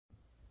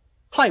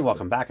Hi,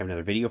 welcome back. I have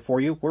another video for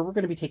you where we're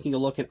going to be taking a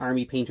look at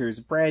Army Painter's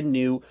brand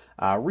new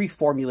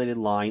reformulated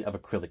line of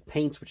acrylic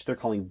paints, which they're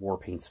calling War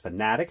Paints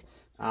Fanatic.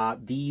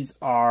 These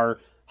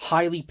are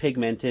highly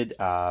pigmented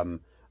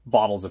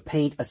bottles of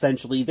paint.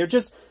 Essentially, they're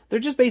just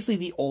basically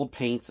the old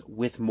paints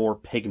with more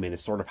pigment is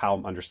sort of how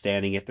I'm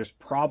understanding it. There's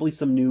probably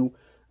some new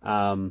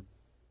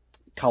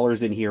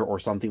colors in here or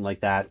something like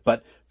that,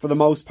 but for the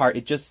most part,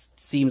 it just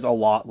seems a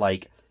lot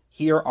like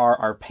here are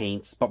our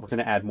paints, but we're going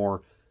to add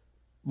more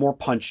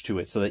punch to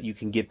it so that you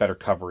can get better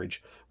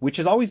coverage, which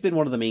has always been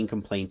one of the main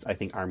complaints I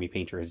think Army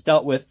Painter has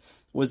dealt with,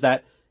 was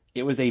that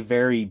it was a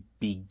very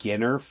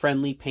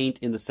beginner-friendly paint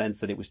in the sense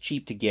that it was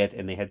cheap to get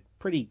and they had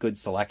pretty good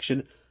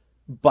selection,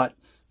 but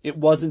it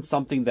wasn't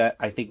something that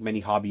I think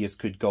many hobbyists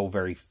could go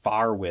very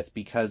far with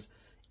because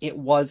it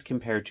was,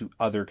 compared to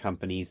other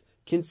companies,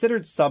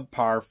 considered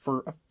subpar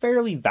for a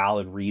fairly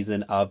valid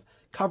reason of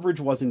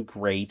coverage wasn't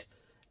great,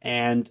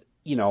 and,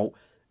 you know,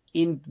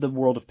 in the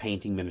world of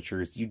painting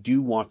miniatures, you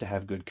do want to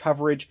have good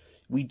coverage.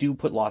 We do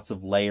put lots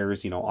of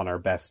layers, on our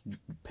best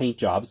paint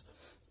jobs,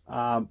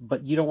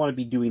 but you don't want to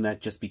be doing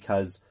that just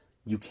because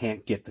you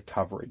can't get the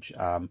coverage.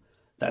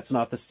 That's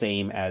not the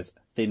same as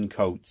thin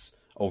coats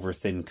over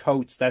thin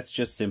coats. That's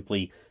just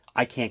simply,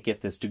 I can't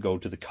get this to go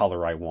to the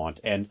color I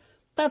want. And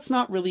that's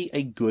not really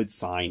a good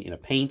sign in a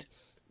paint,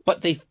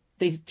 but they,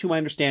 to my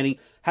understanding,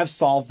 have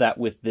solved that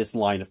with this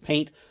line of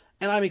paint,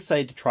 and I'm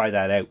excited to try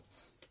that out.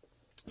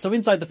 So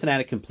inside the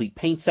Fanatic Complete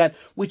Paint Set,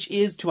 which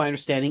is, to my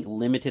understanding,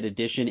 limited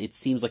edition, it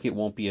seems like it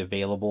won't be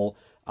available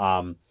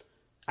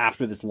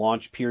after this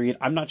launch period.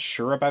 I'm not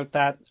sure about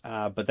that,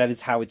 but that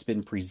is how it's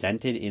been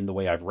presented in the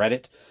way I've read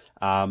it.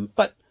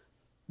 But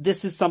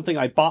this is something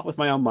I bought with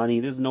my own money.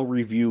 There's no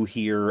review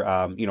here,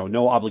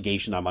 no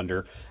obligation I'm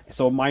under.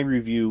 So my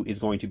review is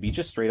going to be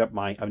just straight up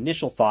my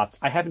initial thoughts.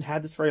 I haven't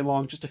had this very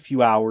long, just a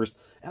few hours,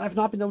 and I've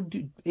not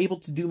been able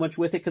to do much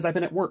with it because I've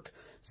been at work.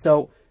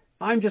 So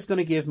I'm just going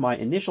to give my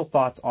initial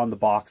thoughts on the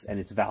box and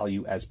its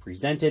value as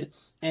presented,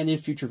 and in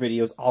future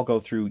videos I'll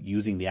go through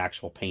using the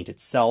actual paint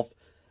itself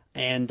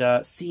and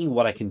seeing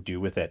what I can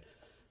do with it.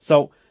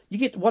 So you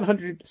get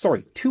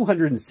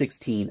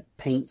 216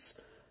 paints,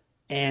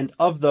 and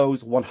of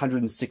those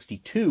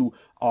 162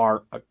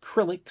 are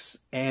acrylics,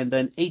 and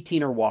then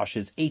 18 are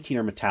washes, 18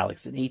 are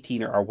metallics, and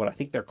 18 are what I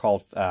think they're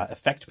called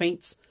effect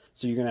paints.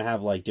 So you're going to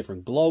have like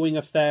different glowing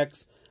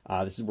effects.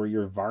 This is where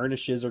your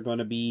varnishes are going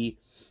to be.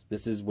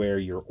 This is where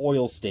your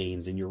oil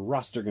stains and your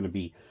rust are going to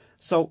be.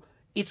 So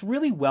it's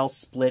really well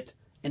split,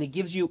 and it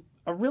gives you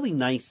a really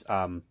nice,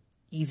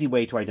 easy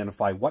way to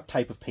identify what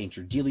type of paint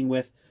you're dealing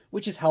with,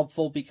 which is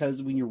helpful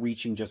because when you're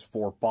reaching just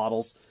 4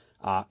 bottles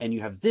and you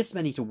have this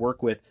many to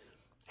work with,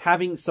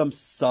 having some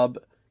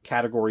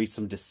subcategories,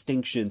 some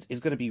distinctions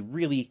is going to be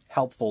really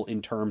helpful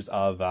in terms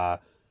of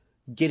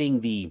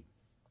getting the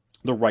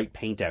right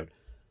paint out.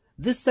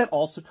 This set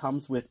also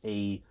comes with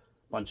a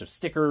bunch of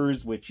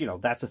stickers, which,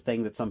 that's a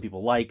thing that some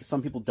people like,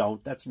 some people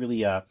don't. That's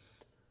really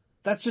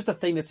that's just a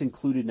thing that's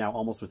included now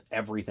almost with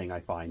everything, I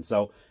find.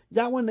 So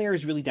that one there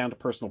is really down to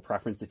personal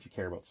preference if you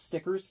care about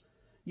stickers.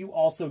 You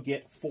also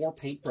get 4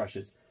 paint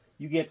brushes.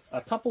 You get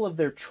a couple of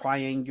their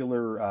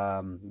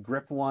triangular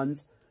grip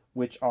ones,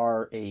 which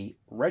are a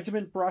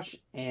regiment brush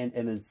and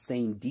an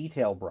insane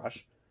detail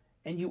brush,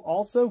 and you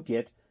also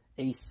get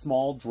a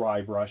small dry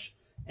brush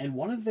and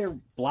one of their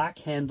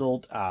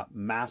black-handled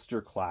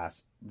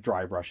masterclass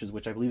dry brushes,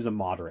 which I believe is a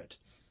moderate.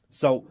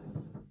 So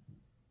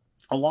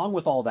along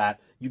with all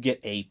that, you get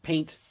a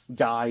paint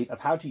guide of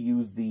how to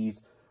use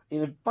these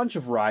in a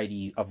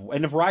variety of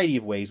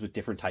ways with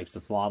different types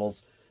of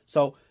models.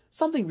 So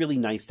something really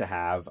nice to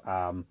have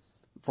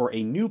for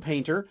a new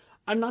painter.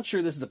 I'm not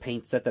sure this is a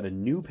paint set that a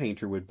new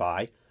painter would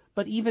buy,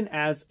 but even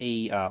as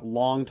a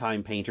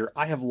long-time painter,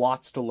 I have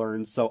lots to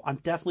learn, so I'm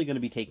definitely going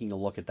to be taking a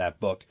look at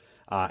that book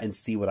and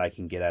see what I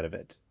can get out of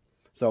it.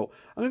 So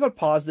I'm going to go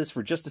pause this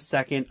for just a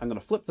second. I'm going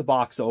to flip the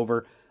box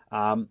over.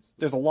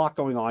 There's a lot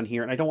going on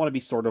here, and I don't want to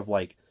be sort of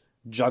like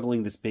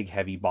juggling this big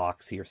heavy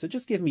box here. So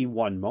just give me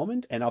one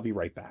moment, and I'll be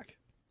right back.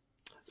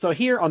 So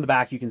here on the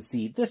back, you can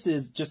see this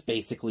is just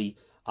basically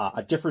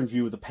a different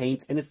view of the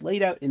paints, and it's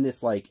laid out in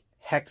this like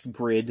hex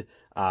grid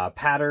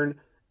pattern,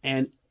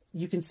 and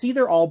you can see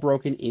they're all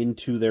broken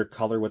into their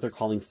color, what they're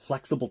calling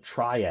flexible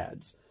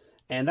triads.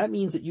 And that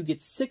means that you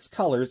get 6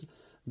 colors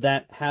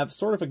that have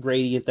sort of a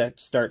gradient that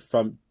start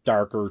from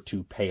darker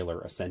to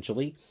paler,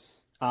 essentially.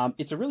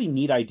 It's a really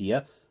neat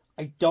idea.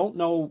 I don't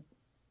know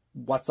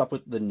what's up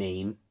with the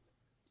name.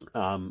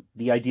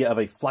 The idea of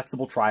a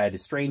flexible triad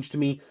is strange to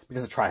me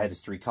because a triad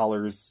is 3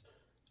 colors,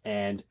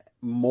 and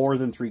more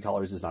than 3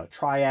 colors is not a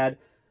triad.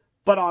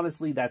 But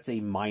honestly, that's a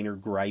minor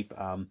gripe.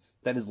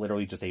 That is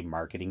literally just a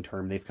marketing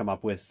term they've come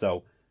up with.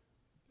 So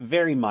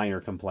very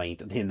minor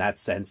complaint in that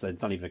sense.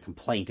 It's not even a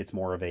complaint. It's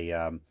more of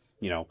a,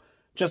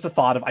 just a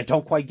thought of, I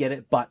don't quite get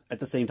it, but at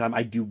the same time,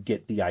 I do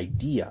get the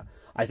idea.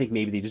 I think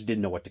maybe they just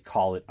didn't know what to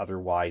call it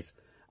otherwise.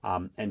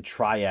 And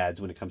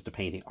triads, when it comes to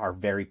painting, are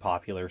very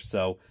popular.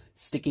 So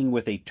sticking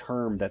with a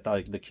term that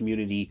the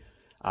community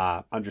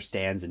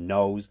understands and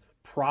knows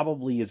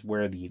probably is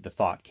where the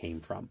thought came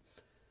from.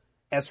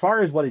 As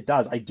far as what it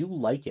does, I do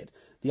like it.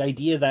 The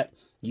idea that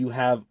you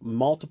have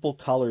multiple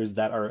colors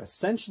that are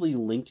essentially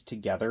linked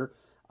together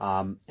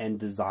and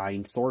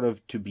designed sort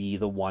of to be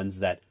the ones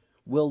that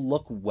will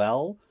look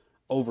well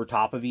over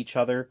top of each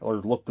other, or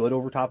look good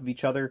over top of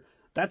each other.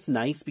 That's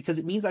nice because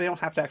it means I don't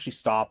have to actually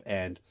stop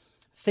and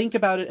think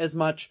about it as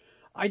much.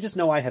 I just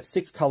know I have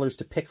 6 colors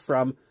to pick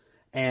from,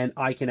 and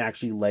I can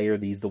actually layer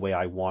these the way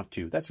I want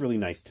to. That's really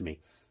nice to me.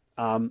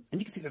 And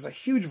you can see there's a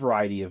huge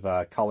variety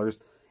of colors.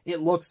 It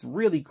looks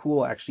really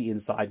cool actually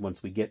inside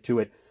once we get to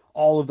it.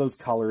 All of those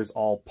colors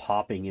all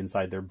popping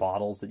inside their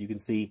bottles that you can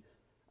see.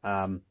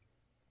 I'm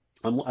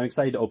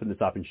excited to open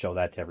this up and show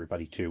that to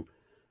everybody too.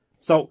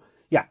 So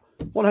yeah,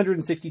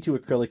 162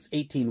 acrylics,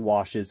 18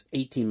 washes,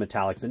 18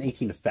 metallics, and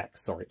 18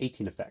 effects. Sorry,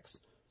 18 effects.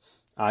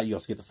 You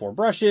also get the 4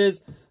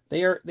 brushes.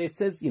 It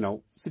says, you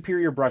know,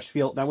 superior brush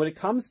feel. Now, when it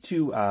comes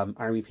to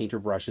Army Painter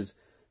brushes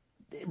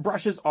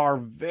are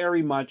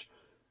very much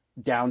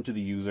down to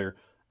the user.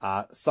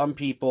 Some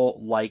people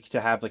like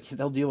to have, like,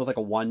 they'll deal with like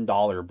a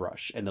 $1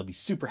 brush and they'll be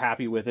super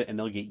happy with it and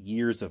they'll get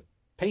years of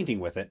painting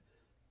with it.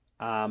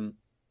 And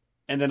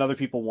then other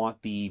people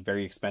want the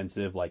very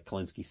expensive, like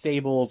Kolinsky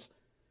Sables.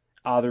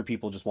 Other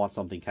people just want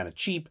something kind of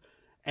cheap.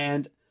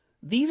 And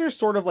these are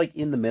sort of like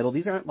in the middle.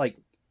 These aren't like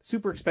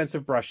super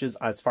expensive brushes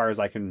as far as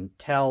I can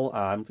tell.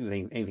 I don't think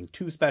there's anything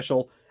too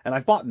special. And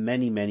I've bought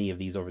many of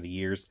these over the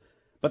years.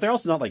 But they're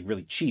also not like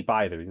really cheap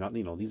either. You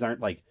know, these aren't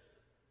like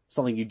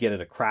something you'd get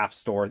at a craft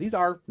store. These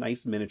are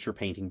nice miniature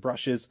painting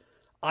brushes.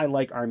 I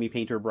like Army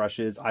Painter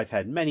brushes. I've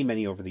had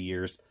many over the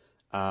years.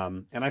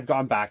 And I've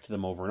gone back to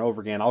them over and over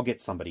again. I'll get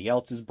somebody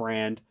else's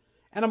brand.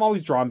 And I'm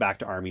always drawn back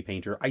to Army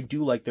Painter. I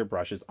do like their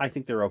brushes. I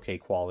think they're okay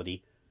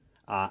quality.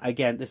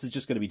 Again, this is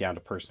just going to be down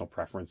to personal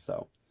preference,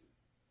 though.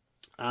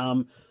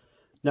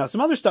 Now,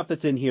 some other stuff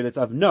that's in here that's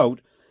of note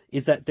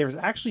is that there's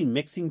actually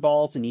mixing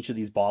balls in each of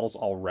these bottles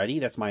already.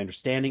 That's my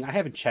understanding. I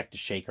haven't checked to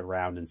shake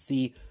around and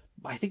see.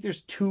 I think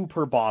there's 2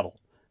 per bottle.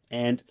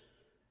 And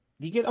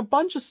you get a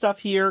bunch of stuff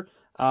here.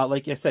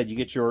 Like I said, you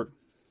get your...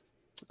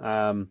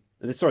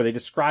 they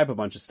describe a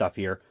bunch of stuff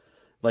here.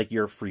 Like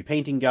your free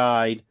painting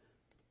guide.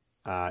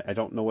 I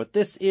don't know what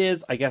this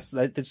is. I guess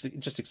that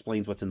just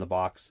explains what's in the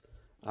box.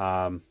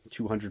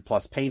 200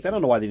 plus paints. I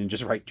don't know why they didn't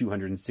just write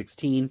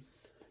 216.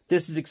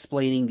 This is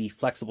explaining the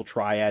flexible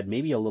triad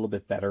maybe a little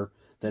bit better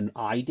than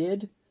I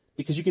did,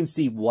 because you can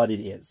see what it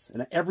is.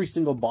 And every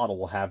single bottle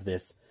will have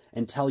this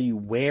and tell you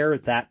where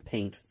that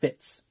paint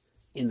fits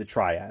in the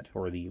triad,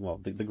 or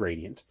the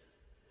gradient.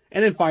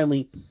 And then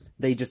finally,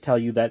 they just tell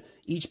you that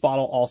each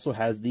bottle also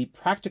has the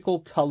practical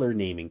color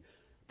naming.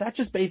 That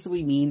just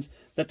basically means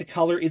that the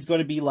color is going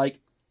to be like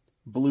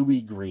bluey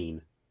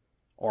green,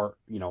 or,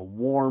 you know,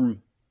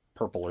 warm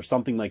purple or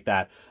something like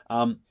that.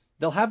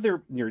 They'll have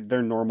their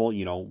normal,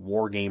 you know,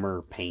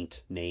 Wargamer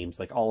paint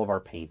names. Like all of our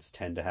paints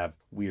tend to have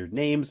weird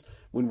names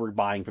when we're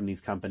buying from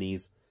these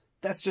companies.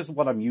 That's just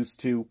what I'm used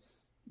to.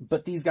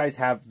 But these guys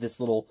have this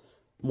little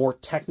more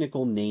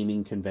technical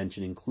naming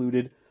convention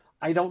included.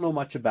 I don't know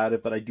much about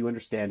it, but I do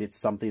understand it's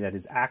something that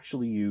is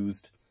actually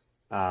used,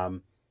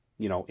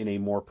 you know, in a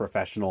more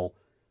professional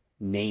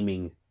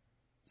naming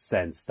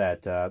sense.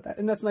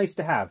 And that's nice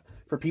to have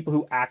for people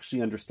who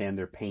actually understand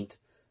their paint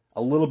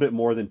a little bit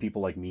more than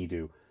people like me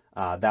do.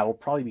 That'll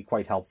probably be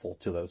quite helpful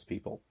to those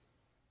people.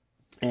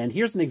 And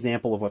here's an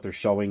example of what they're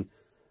showing,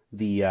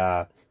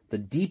 the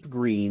deep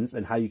greens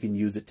and how you can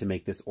use it to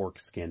make this orc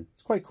skin.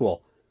 It's quite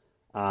cool.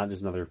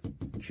 There's another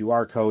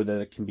QR code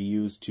that it can be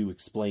used to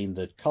explain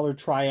the color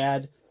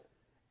triad.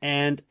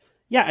 And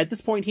yeah, at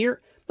this point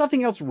here,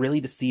 nothing else really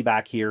to see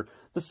back here.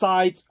 The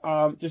sides,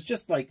 there's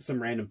just like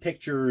some random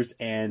pictures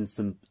and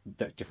some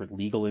different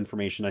legal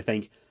information, I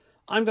think.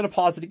 I'm going to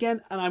pause it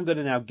again, and I'm going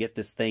to now get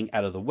this thing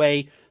out of the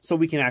way so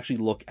we can actually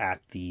look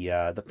at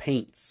the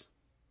paints.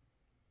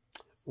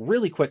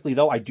 Really quickly,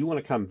 though, I do want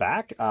to come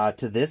back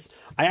to this.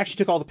 I actually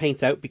took all the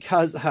paints out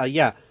because,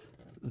 yeah,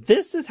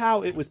 this is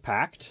how it was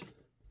packed.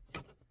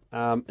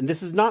 And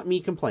this is not me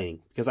complaining,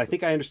 because I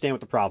think I understand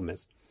what the problem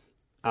is.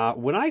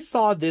 When I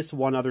saw this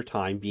one other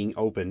time being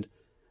opened,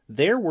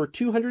 there were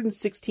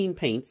 216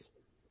 paints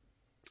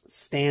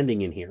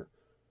standing in here.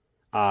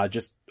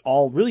 Just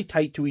all really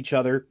tight to each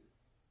other.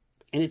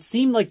 And it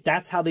seemed like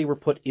that's how they were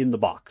put in the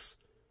box.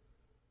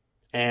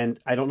 And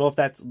I don't know if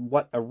that's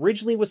what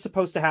originally was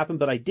supposed to happen,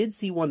 but I did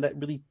see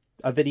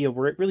a video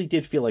where it really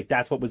did feel like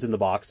that's what was in the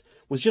box,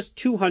 was just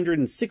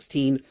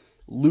 216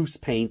 loose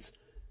paints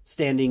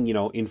standing, you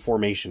know, in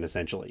formation,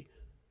 essentially.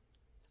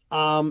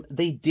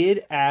 They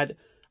did add,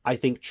 I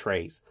think,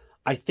 trays.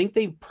 I think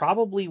they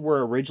probably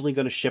were originally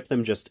going to ship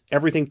them just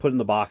everything put in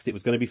the box. It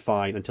was going to be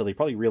fine until they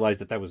probably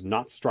realized that that was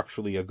not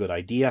structurally a good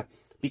idea,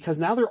 because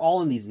now they're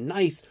all in these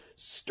nice,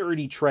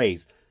 sturdy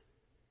trays.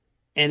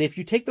 And if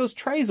you take those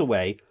trays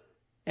away,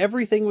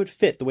 everything would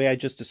fit the way I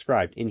just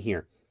described in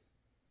here.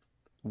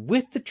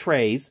 With the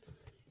trays,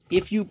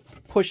 if you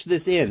push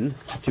this in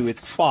to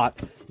its spot,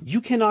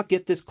 you cannot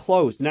get this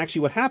closed. And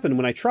actually what happened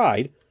when I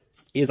tried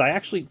is I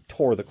actually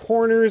tore the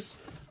corners.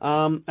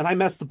 And I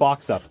messed the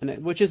box up,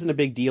 which isn't a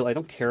big deal. I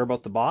don't care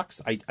about the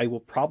box. I will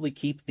probably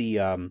keep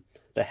the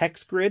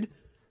hex grid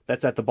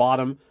that's at the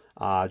bottom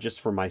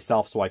just for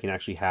myself, so I can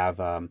actually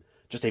have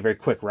just a very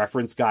quick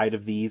reference guide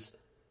of these.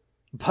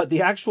 But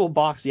the actual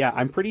box, yeah,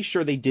 I'm pretty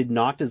sure they did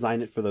not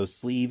design it for those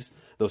sleeves,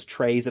 those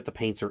trays that the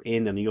paints are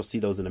in, and you'll see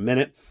those in a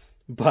minute.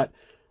 But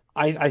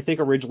I think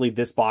originally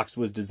this box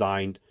was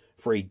designed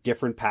for a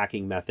different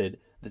packing method.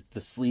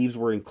 The sleeves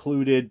were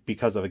included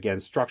because of, again,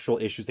 structural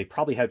issues. They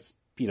probably had,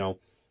 you know,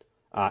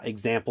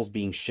 examples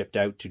being shipped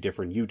out to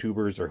different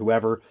YouTubers or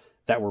whoever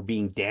that were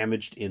being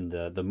damaged in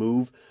the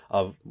move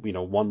of, you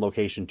know, one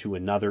location to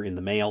another in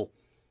the mail.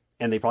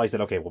 And they probably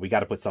said, okay, well, we got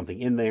to put something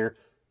in there.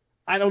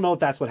 I don't know if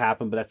that's what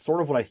happened, but that's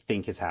sort of what I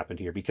think has happened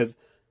here, because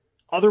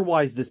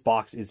otherwise this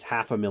box is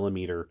 0.5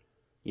 millimeter,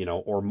 you know,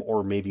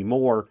 or maybe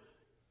more,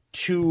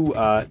 too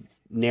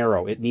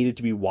narrow. It needed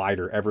to be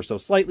wider ever so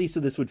slightly so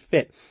this would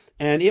fit.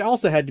 And it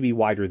also had to be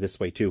wider this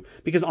way too,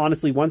 because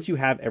honestly, once you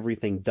have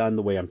everything done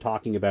the way I'm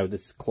talking about,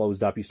 this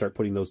closed up, you start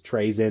putting those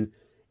trays in,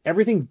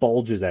 everything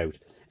bulges out,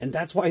 and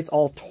that's why it's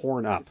all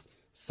torn up.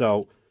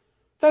 So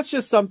that's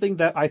just something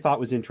that I thought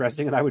was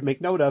interesting and I would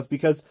make note of,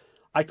 because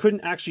I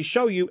couldn't actually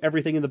show you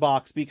everything in the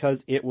box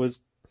because it was,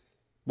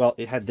 well,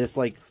 it had this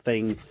like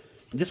thing.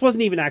 This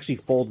wasn't even actually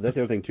folded. That's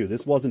the other thing too.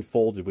 This wasn't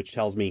folded, which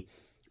tells me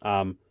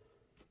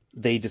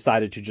they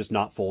decided to just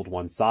not fold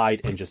one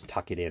side and just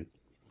tuck it in.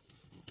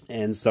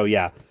 And so,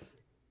 yeah,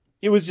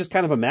 it was just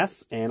kind of a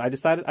mess. And I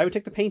decided I would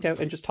take the paint out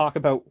and just talk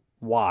about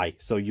why,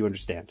 so you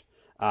understand.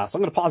 So I'm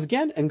going to pause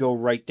again and go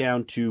right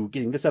down to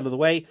getting this out of the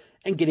way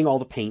and getting all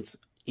the paints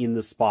in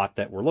the spot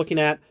that we're looking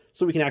at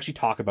so we can actually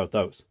talk about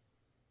those.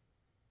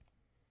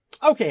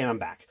 Okay, and I'm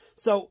back.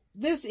 So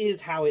this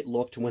is how it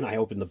looked when I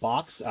opened the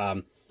box,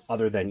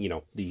 other than, you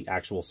know, the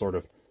actual sort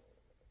of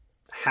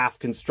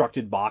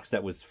half-constructed box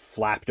that was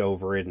flapped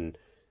over it and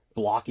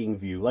blocking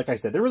view. Like I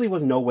said, there really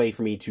was no way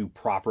for me to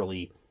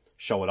properly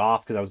show it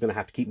off because I was going to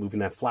have to keep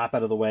moving that flap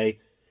out of the way.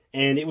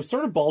 And it was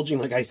sort of bulging,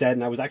 like I said,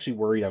 and I was actually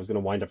worried I was going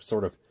to wind up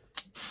sort of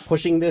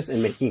pushing this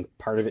and making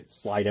part of it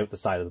slide out the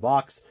side of the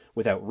box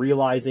without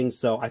realizing.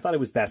 So I thought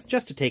it was best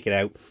just to take it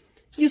out.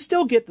 You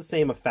still get the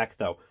same effect,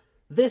 though.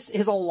 This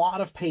is a lot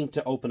of paint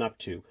to open up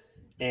to,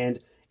 and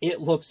it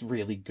looks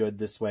really good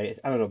this way.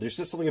 I don't know, there's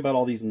just something about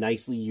all these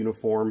nicely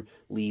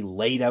uniformly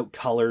laid out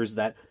colors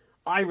that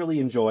I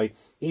really enjoy.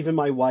 Even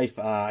my wife,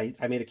 I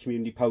made a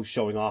community post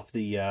showing off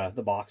the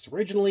box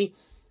originally,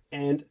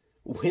 and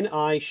when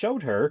I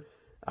showed her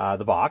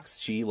the box,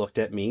 she looked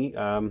at me,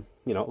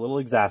 you know, a little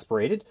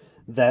exasperated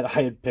that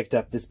I had picked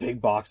up this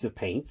big box of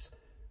paints.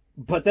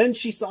 But then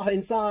she saw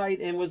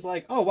inside and was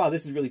like, oh, wow,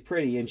 this is really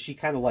pretty, and she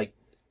kind of like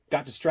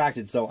got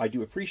distracted. So I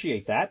do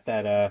appreciate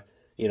that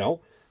you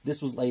know,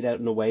 this was laid out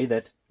in a way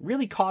that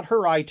really caught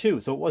her eye too.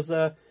 So it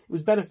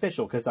was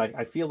beneficial, because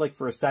I feel like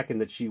for a second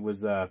that she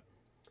was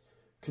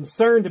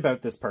concerned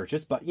about this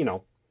purchase, but you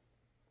know,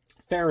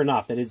 fair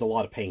enough. That is a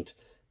lot of paint.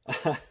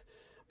 But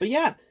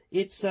yeah,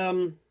 it's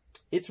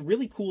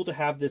really cool to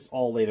have this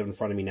all laid out in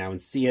front of me now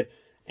and see it.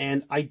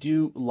 And I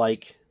do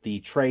like the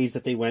trays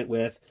that they went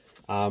with.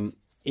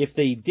 If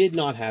they did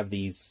not have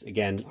these,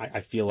 again,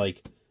 I feel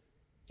like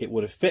it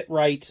would have fit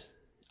right.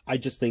 I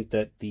just think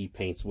that the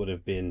paints would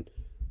have been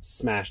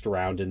smashed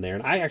around in there.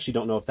 And I actually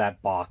don't know if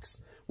that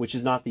box, which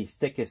is not the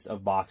thickest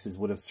of boxes,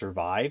 would have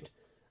survived.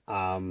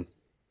 So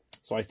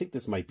I think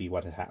this might be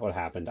what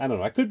happened. I don't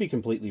know. I could be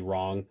completely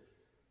wrong.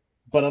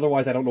 But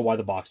otherwise, I don't know why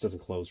the box doesn't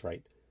close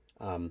right.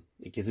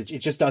 Because it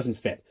just doesn't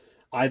fit.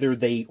 Either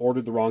they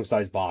ordered the wrong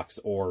size box,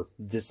 or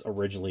this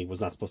originally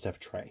was not supposed to have a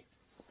tray.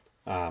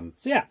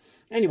 So yeah.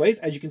 Anyways,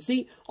 as you can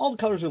see, all the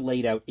colors are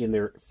laid out in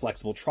their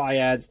flexible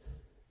triads.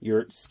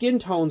 Your skin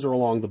tones are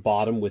along the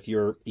bottom with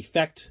your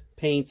effect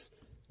paints,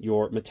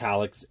 your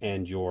metallics,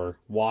 and your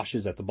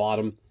washes at the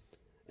bottom.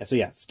 And so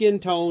yeah, skin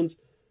tones,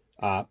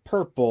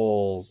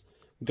 purples,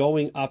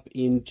 going up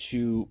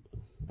into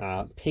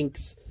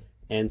pinks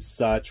and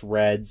such,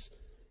 reds.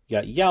 You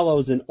got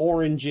yellows and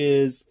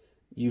oranges.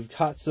 You've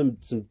got some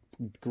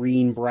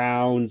green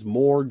browns,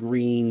 more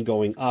green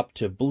going up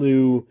to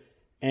blue.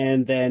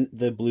 And then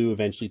the blue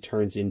eventually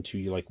turns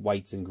into like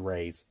whites and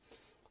grays.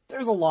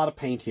 There's a lot of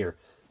paint here.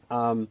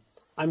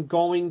 I'm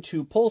going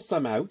to pull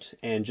some out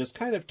and just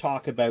kind of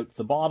talk about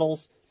the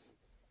bottles.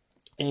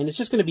 And it's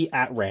just going to be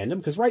at random,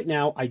 because right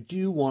now I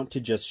do want to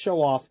just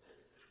show off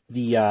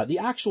the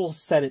actual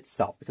set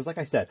itself. Because like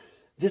I said,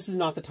 this is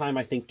not the time,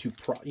 I think, to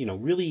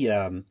really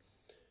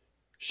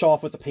show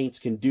off what the paints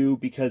can do,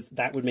 because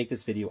that would make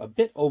this video a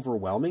bit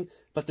overwhelming.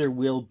 But there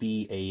will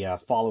be a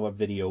follow-up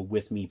video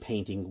with me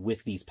painting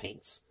with these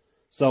paints.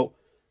 So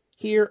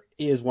here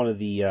is one of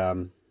the,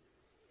 there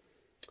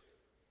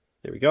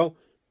we go,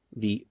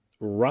 the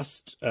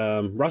rust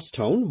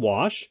tone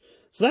wash.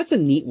 So that's a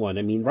neat one.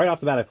 I mean, right off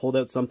the bat, I pulled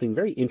out something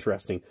very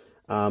interesting.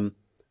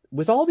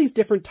 With all these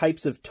different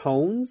types of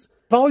tones,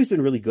 they've always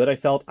been really good, I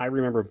felt. I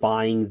remember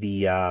buying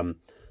the,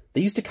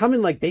 they used to come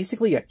in like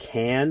basically a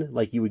can,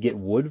 like you would get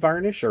wood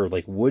varnish or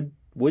like wood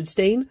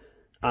stain.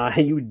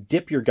 And you would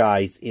dip your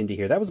guys into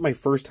here. That was my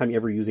first time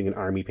ever using an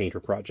Army Painter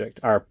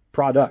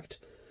product.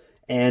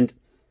 And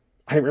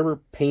I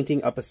remember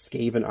painting up a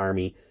Skaven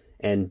army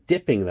and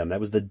dipping them. That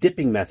was the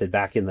dipping method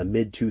back in the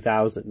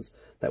mid-2000s.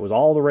 That was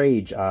all the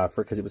rage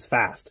because it was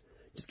fast.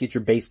 Just get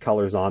your base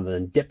colors on,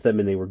 then dip them,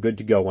 and they were good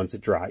to go once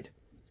it dried.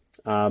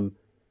 And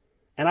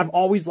I've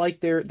always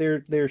liked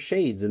their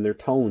shades and their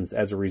tones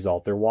as a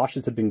result. Their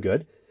washes have been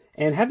good.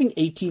 And having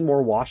 18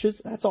 more washes,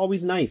 that's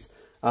always nice.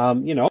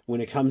 You know,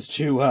 when it comes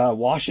to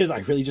washes, I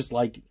really just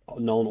like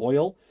Nuln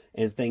Oil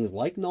and things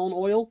like Nuln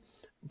Oil.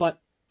 But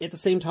at the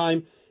same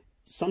time,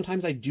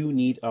 sometimes I do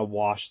need a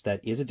wash that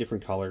is a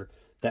different color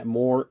that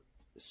more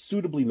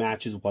suitably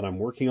matches what I'm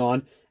working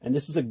on. And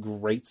this is a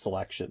great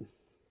selection.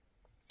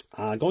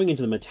 Going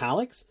into the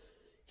metallics,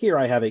 here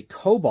I have a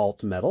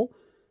cobalt metal.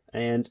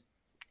 And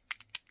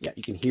yeah,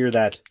 you can hear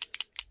that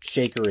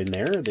shaker in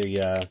there,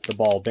 the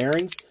ball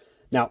bearings.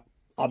 Now,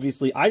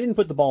 obviously, I didn't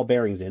put the ball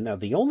bearings in. Now,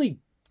 the only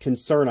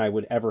concern I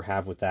would ever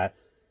have with that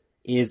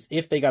is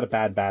if they got a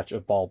bad batch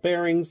of ball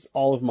bearings,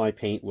 all of my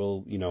paint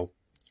will, you know,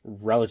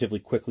 relatively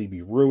quickly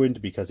be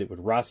ruined because it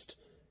would rust.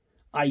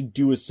 I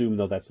do assume,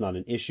 though, that's not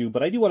an issue,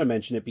 but I do want to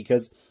mention it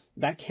because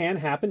that can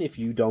happen if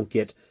you don't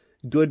get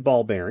good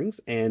ball bearings.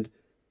 And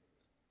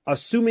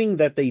assuming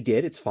that they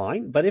did, it's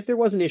fine. But if there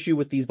was an issue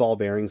with these ball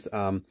bearings,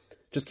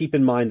 just keep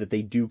in mind that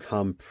they do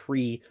come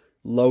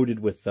pre-loaded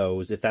with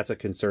those, if that's a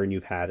concern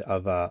you've had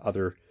of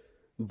other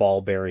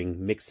ball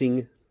bearing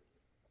mixing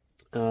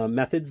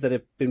methods that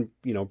have been,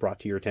 you know, brought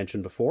to your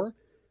attention before.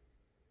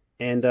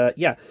 And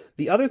yeah,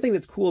 the other thing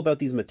that's cool about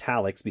these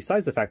metallics,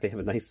 besides the fact they have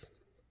a nice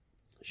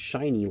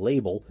shiny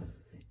label,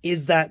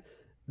 is that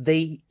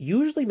they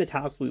usually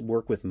metallically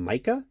work with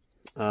mica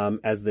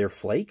as their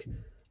flake.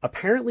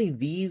 Apparently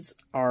these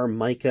are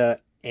mica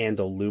and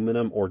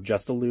aluminum, or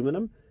just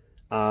aluminum.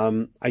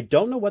 I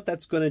don't know what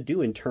that's going to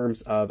do in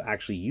terms of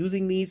actually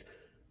using these,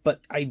 but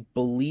I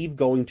believe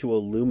going to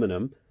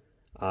aluminum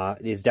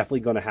is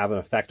definitely going to have an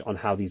effect on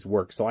how these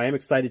work. So I am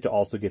excited to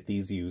also get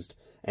these used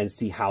and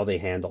see how they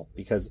handle,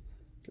 because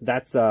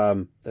that's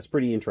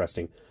pretty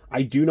interesting.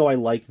 I do know I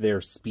like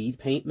their speed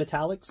paint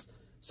metallics,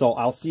 so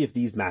I'll see if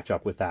these match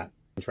up with that.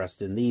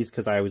 Interested in these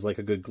because I always like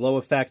a good glow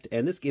effect,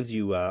 and this gives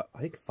you I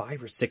think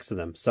 5 or 6 of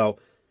them. So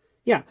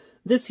yeah,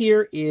 this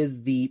here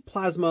is the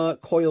Plasma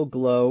Coil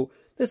Glow.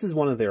 This is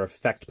one of their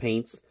effect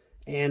paints,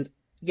 and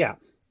yeah,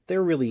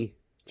 they're really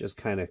just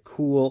kind of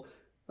cool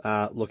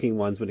looking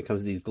ones when it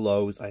comes to these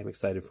glows. I am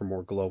excited for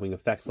more glowing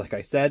effects, like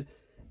I said.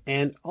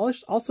 And I'll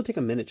also take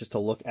a minute just to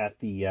look at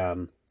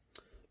the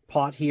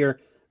pot here.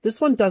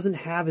 This one doesn't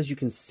have, as you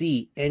can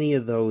see, any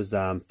of those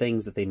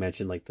things that they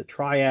mentioned, like the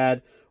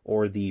triad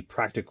or the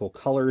practical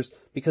colors,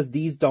 because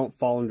these don't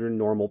fall under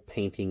normal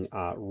painting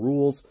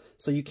rules.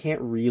 So you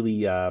can't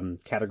really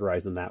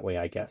categorize them that way,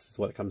 I guess, is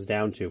what it comes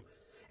down to.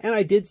 And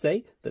I did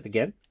say that,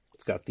 again,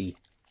 it's got the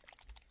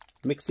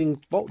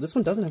mixing bowl. This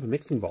one doesn't have a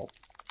mixing bowl.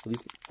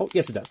 Oh,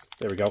 yes, it does.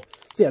 There we go.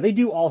 So yeah, they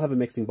do all have a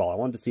mixing bowl. I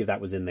wanted to see if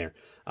that was in there.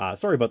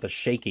 Sorry about the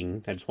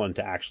shaking. I just wanted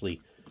to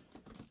actually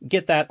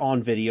get that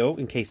on video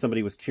in case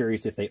somebody was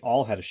curious if they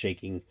all had a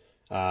shaking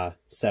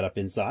setup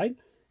inside.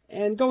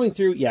 And going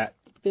through, yeah,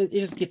 it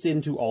just gets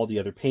into all the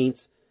other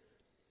paints.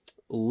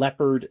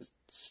 Leopard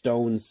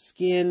stone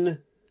skin.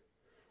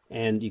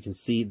 And you can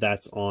see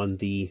that's on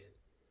the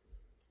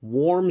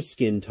warm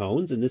skin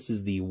tones, and this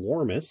is the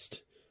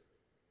warmest.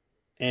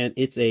 And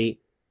it's a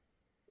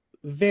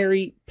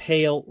very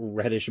pale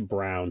reddish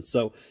brown.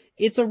 So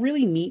it's a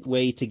really neat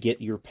way to get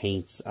your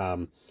paints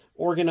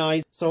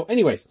organized. So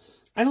anyways,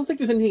 I don't think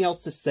there's anything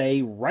else to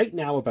say right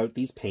now about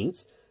these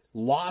paints.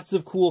 Lots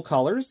of cool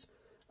colors.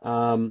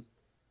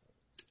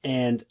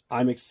 And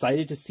I'm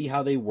excited to see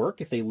how they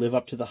work, if they live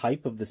up to the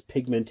hype of this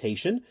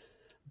pigmentation.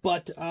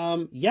 But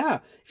yeah,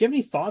 if you have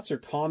any thoughts or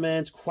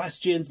comments,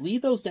 questions,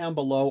 leave those down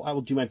below. I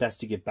will do my best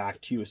to get back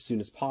to you as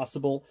soon as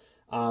possible.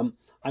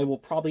 I will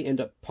probably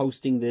end up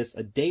posting this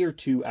a day or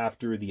two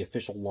after the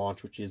official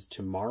launch, which is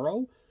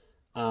tomorrow.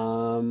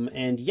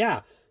 And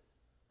yeah,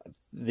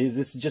 this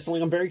is just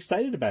something I'm very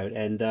excited about.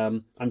 And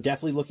I'm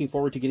definitely looking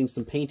forward to getting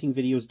some painting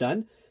videos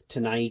done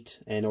tonight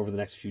and over the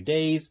next few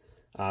days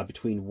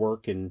between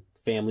work and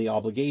family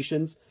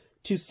obligations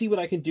to see what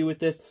I can do with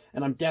this.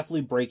 And I'm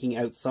definitely breaking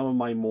out some of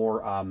my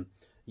more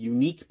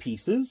unique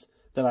pieces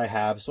that I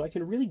have so I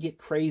can really get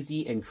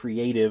crazy and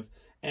creative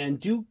and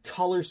do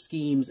color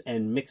schemes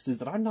and mixes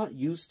that I'm not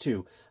used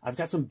to. I've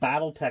got some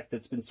Battletech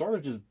that's been sort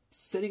of just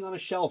sitting on a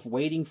shelf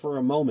waiting for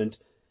a moment,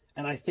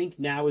 and I think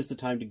now is the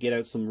time to get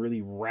out some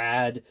really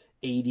rad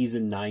 80s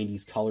and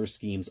 90s color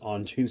schemes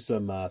onto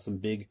some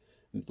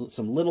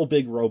little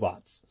big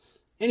robots.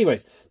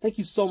 Anyways, thank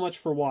you so much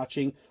for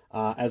watching.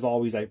 As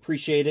always, I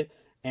appreciate it.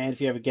 And if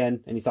you have,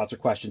 again, any thoughts or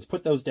questions,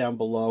 put those down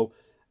below.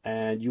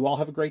 And you all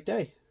have a great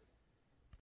day.